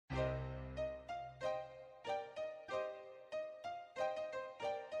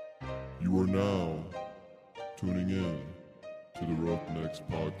You are now tuning in to the Roughnecks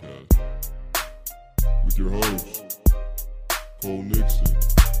Podcast with your host, Cole Nixon.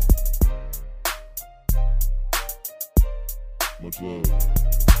 Much love.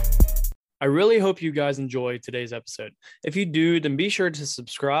 I really hope you guys enjoyed today's episode. If you do, then be sure to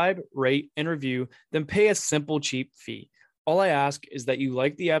subscribe, rate, and review, then pay a simple, cheap fee. All I ask is that you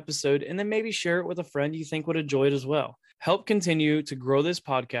like the episode and then maybe share it with a friend you think would enjoy it as well. Help continue to grow this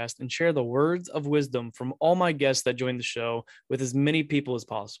podcast and share the words of wisdom from all my guests that join the show with as many people as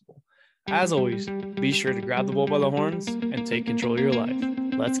possible. As always, be sure to grab the bull by the horns and take control of your life.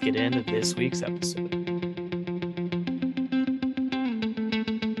 Let's get into this week's episode.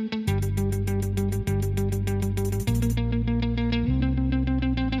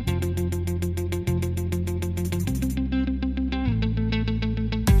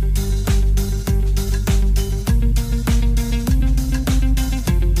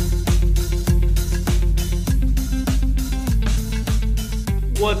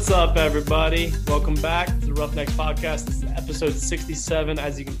 What's up, everybody? Welcome back to the Roughnecks Podcast. This is episode 67.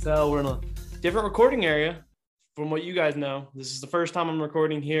 As you can tell, we're in a different recording area from what you guys know. This is the first time I'm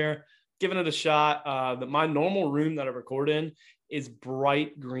recording here, giving it a shot. My normal room that I record in is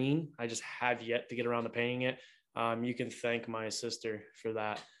bright green. I just have yet to get around to painting it. You can thank my sister for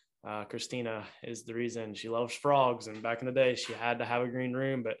that. Christina is the reason. She loves frogs, and back in the day, she had to have a green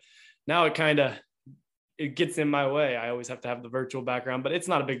room, but now it gets in my way. I always have to have the virtual background, but it's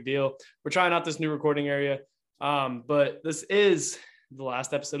not a big deal. We're trying out this new recording area. But this is the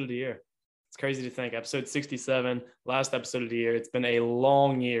last episode of the year. It's crazy to think. Episode 67, last episode of the year. It's been a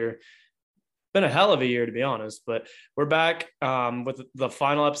long year. Been a hell of a year, to be honest, but we're back with the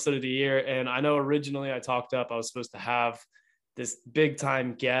final episode of the year. And I know originally I was supposed to have this big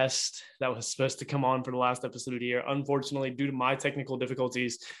time guest that was supposed to come on for the last episode of the year. Unfortunately, due to my technical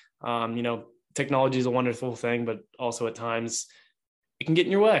difficulties, technology is a wonderful thing, but also at times it can get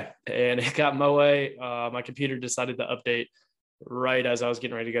in your way, and it got in my way. My computer decided to update right as I was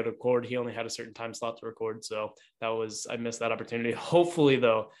getting ready to go to record. He only had a certain time slot to record, so I missed that opportunity. Hopefully,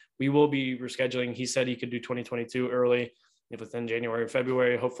 though, we will be rescheduling. He said he could do 2022 early, if it's in January or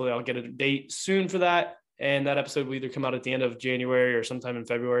February. Hopefully, I'll get a date soon for that, and that episode will either come out at the end of January or sometime in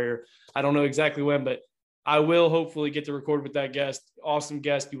February, or I don't know exactly when, but I will hopefully get to record with that guest. Awesome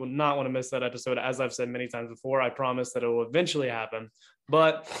guest. You will not want to miss that episode. As I've said many times before, I promise that it will eventually happen.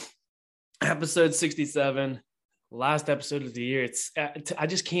 But episode 67, last episode of the year. I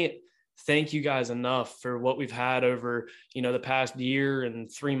just can't thank you guys enough for what we've had over, the past year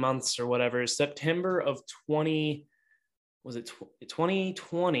and 3 months or whatever. September of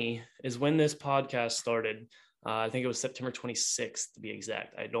 2020 is when this podcast started. I think it was September 26th to be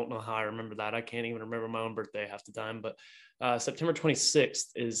exact. I don't know how I remember that. I can't even remember my own birthday half the time, but September 26th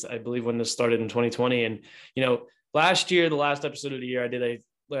is, I believe, when this started in 2020. And, last year, the last episode of the year, I did a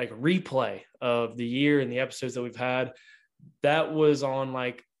replay of the year and the episodes that we've had. That was on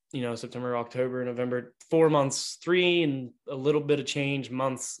September, October, November, 4 months, 3 and a little bit of change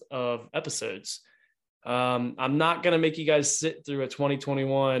months of episodes. I'm not going to make you guys sit through a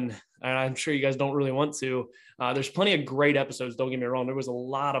 2021, and I'm sure you guys don't really want to. There's plenty of great episodes. Don't get me wrong. There was a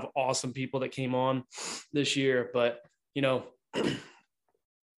lot of awesome people that came on this year, but, we're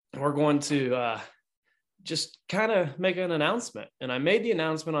going to just kind of make an announcement. And I made the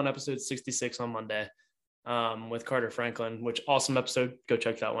announcement on episode 66 on Monday with Carter Franklin, which awesome episode. Go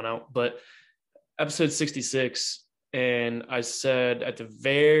check that one out. But episode 66, and I said at the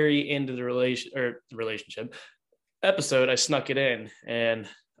very end of the relationship episode, I snuck it in and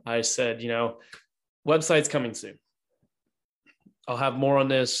I said, website's coming soon. I'll have more on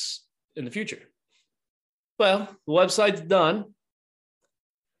this in the future. Well, the website's done,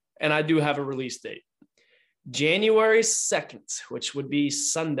 and I do have a release date. January 2nd, which would be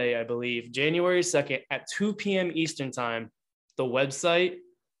Sunday, I believe. January 2nd at 2 p.m. Eastern time, the website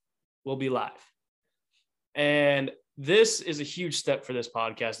will be live. And this is a huge step for this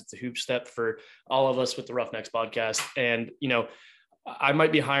podcast. It's a huge step for all of us with the Roughnecks Podcast. And, I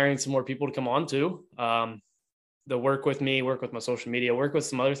might be hiring some more people to come on too. They'll work with me, work with my social media, work with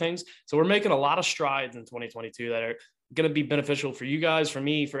some other things. So we're making a lot of strides in 2022 that are going to be beneficial for you guys, for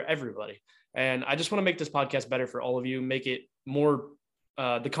me, for everybody. And I just want to make this podcast better for all of you, make it more,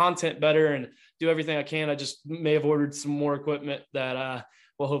 the content better, and do everything I can. I just may have ordered some more equipment that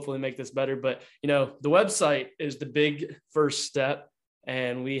will hopefully make this better. But, the website is the big first step.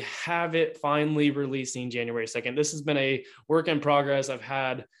 And we have it finally releasing January 2nd. This has been a work in progress. I've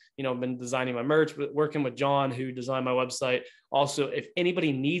had, been designing my merch, but working with John, who designed my website. Also, if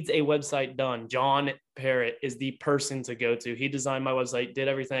anybody needs a website done, John Parrott is the person to go to. He designed my website, did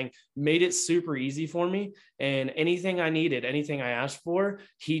everything, made it super easy for me. And anything I needed, anything I asked for,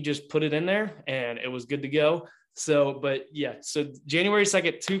 he just put it in there and it was good to go. So, but yeah, so January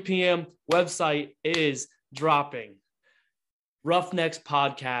 2nd, 2 p.m. website is dropping,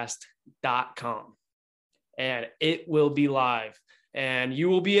 roughneckspodcast.com, and it will be live, and you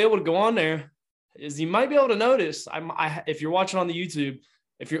will be able to go on there. As you might be able to notice, if you're watching on the YouTube,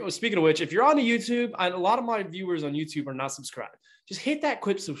 speaking of which, if you're on the YouTube, a lot of my viewers on YouTube are not subscribed. Just hit that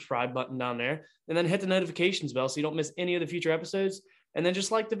quick subscribe button down there, and then hit the notifications bell so you don't miss any of the future episodes. And then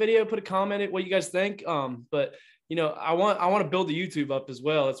just like the video, put a comment at what you guys think. But I want to build the YouTube up as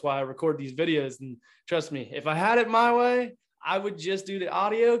well. That's why I record these videos. And trust me, if I had it my way, I would just do the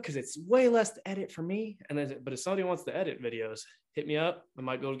audio because it's way less to edit for me. But if somebody wants to edit videos, hit me up. I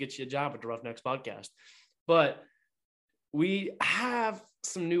might be able to get you a job with the Roughnecks podcast. But we have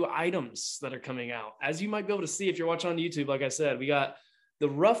some new items that are coming out. As you might be able to see if you're watching on YouTube, like I said, we got the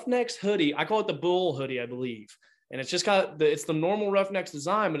Roughnecks hoodie. I call it the Bull hoodie, I believe. And it's just got it's the normal Roughnecks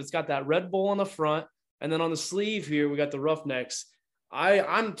design, but it's got that red bull on the front. And then on the sleeve here, we got the Roughnecks.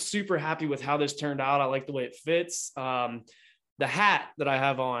 I'm super happy with how this turned out. I like the way it fits. The hat that I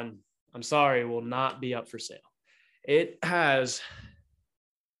have on, I'm sorry, will not be up for sale. It has,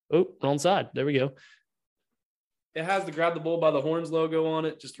 wrong side. There we go. It has the Grab the Bull by the Horns logo on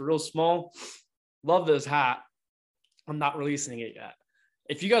it, just a real small. Love this hat. I'm not releasing it yet.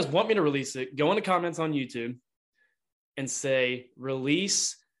 If you guys want me to release it, go in the comments on YouTube and say,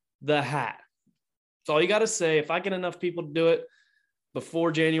 release the hat. That's all you got to say. If I get enough people to do it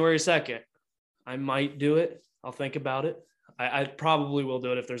before January 2nd, I might do it. I'll think about it. I probably will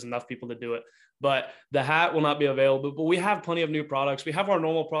do it if there's enough people to do it. But the hat will not be available. But we have plenty of new products. We have our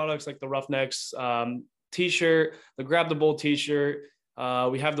normal products like the Roughnecks t-shirt, the Grab the Bull t-shirt.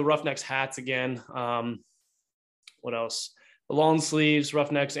 We have the Roughnecks hats again. What else? The long sleeves,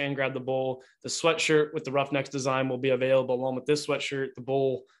 Roughnecks, and Grab the Bull. The sweatshirt with the Roughnecks design will be available along with this sweatshirt, the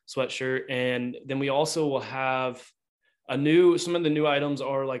Bull sweatshirt. And then we also will have some of the new items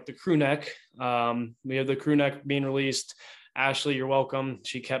are like the crew neck. We have the crew neck being released. Ashley, you're welcome.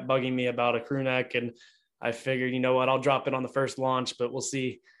 She kept bugging me about a crew neck, and I figured, you know what, I'll drop it on the first launch, but we'll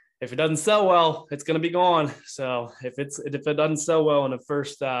see. If it doesn't sell well, it's going to be gone. So if it doesn't sell well in the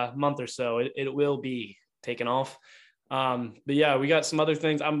first month or so, it will be taken off. But yeah, we got some other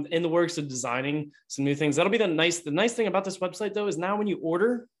things. I'm in the works of designing some new things. That'll be the nice thing about this website though, is now when you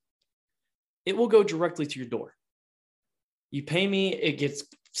order, it will go directly to your door. You pay me, it gets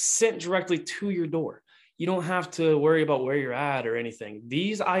sent directly to your door. You don't have to worry about where you're at or anything.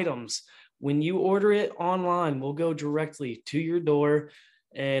 These items, when you order it online, will go directly to your door.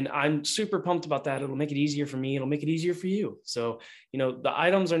 And I'm super pumped about that. It'll make it easier for me. It'll make it easier for you. So, the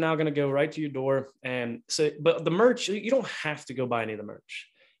items are now going to go right to your door. And so, but the merch, you don't have to go buy any of the merch.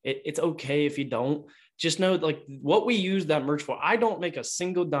 It's okay if you don't. Just know, like, what we use that merch for. I don't make a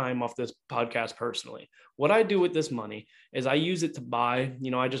single dime off this podcast personally. What I do with this money is I use it to buy,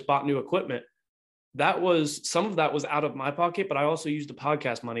 I just bought new equipment. Some of that was out of my pocket, but I also used the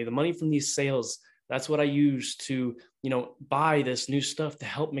podcast money, the money from these sales. That's what I use to, buy this new stuff to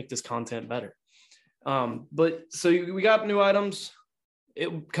help make this content better. But so we got new items.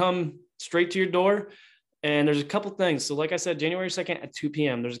 It will come straight to your door. And there's a couple things. So like I said, January 2nd at 2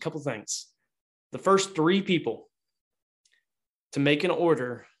 p.m., there's a couple things. The first 3 people to make an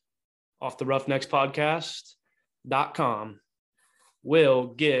order off the roughneckspodcast.com will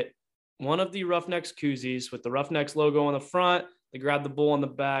get one of the Roughnecks koozies with the Roughnecks logo on the front, the Grab the Bull on the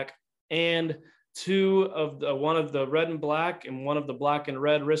back, and one of the red and black and one of the black and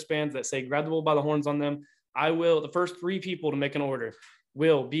red wristbands that say Grab the Bull by the Horns on them. The first 3 people to make an order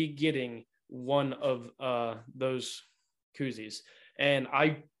will be getting one of those koozies. And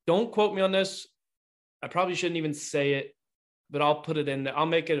don't quote me on this. I probably shouldn't even say it, but I'll put it in there. I'll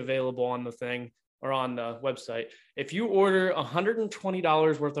make it available on the thing or on the website. If you order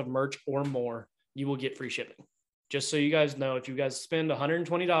 $120 worth of merch or more, you will get free shipping. Just so you guys know, if you guys spend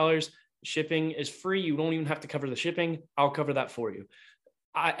 $120, shipping is free. You don't even have to cover the shipping. I'll cover that for you.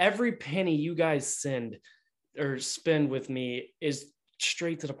 Every penny you guys send or spend with me is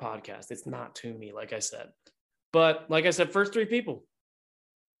straight to the podcast. It's not to me, like I said. But like I said, first 3 people,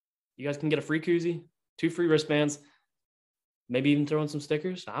 you guys can get a free koozie, 2 free wristbands, maybe even throw in some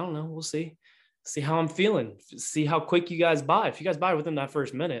stickers. I don't know. We'll see. See how I'm feeling. See how quick you guys buy. If you guys buy within that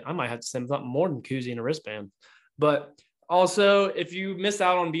first minute, I might have to send something more than koozie and a wristband. But also, if you miss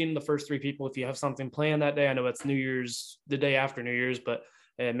out on being the first 3 people, if you have something planned that day, I know it's New Year's, the day after New Year's, but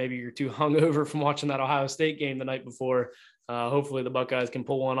and maybe you're too hungover from watching that Ohio State game the night before, hopefully the Buckeyes can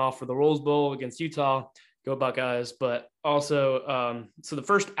pull one off for the Rose Bowl against Utah. Go Buckeyes. But also, so the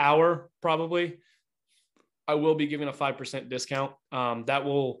first hour, probably, I will be giving a 5% discount. That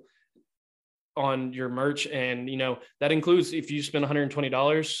will on your merch. And, that includes if you spend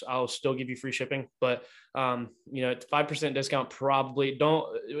 $120, I'll still give you free shipping. But, it's 5% discount,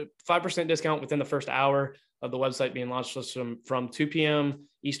 5% discount within the first hour of the website being launched from 2 p.m.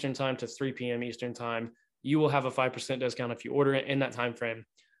 Eastern time to 3 p.m. Eastern time. You will have a 5% discount if you order it in that time frame.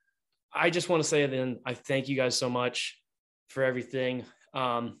 I just want to say then, I thank you guys so much for everything.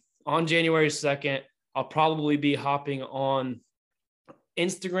 On January 2nd, I'll probably be hopping on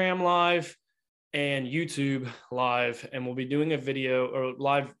Instagram Live and YouTube Live, and we'll be doing a video or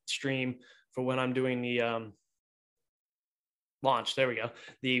live stream for when I'm doing the launch. There we go.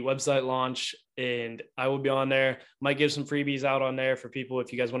 The website launch, and I will be on there. Might give some freebies out on there for people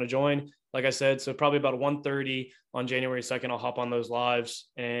if you guys want to join. Like I said, so probably about 1:30 on January 2nd, I'll hop on those lives,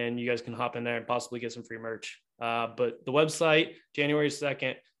 and you guys can hop in there and possibly get some free merch. But the website, January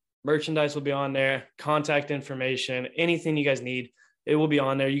 2nd, merchandise will be on there, contact information, anything you guys need, it will be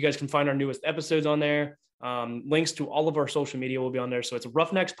on there. You guys can find our newest episodes on there. Links to all of our social media will be on there. So it's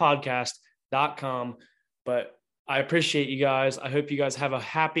roughneckspodcast.com. But I appreciate you guys. I hope you guys have a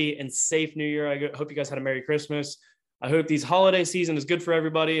happy and safe New Year. I hope you guys had a Merry Christmas. I hope these holiday season is good for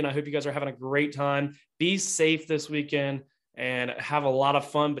everybody. And I hope you guys are having a great time. Be safe this weekend and have a lot of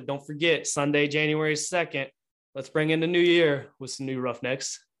fun. But don't forget, Sunday, January 2nd, let's bring in the new year with some new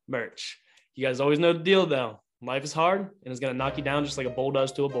Roughnecks merch. You guys always know the deal, though. Life is hard, and it's going to knock you down just like a bull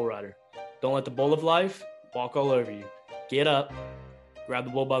does to a bull rider. Don't let the bull of life walk all over you. Get up, grab the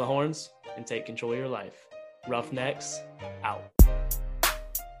bull by the horns, and take control of your life. Roughnecks, out.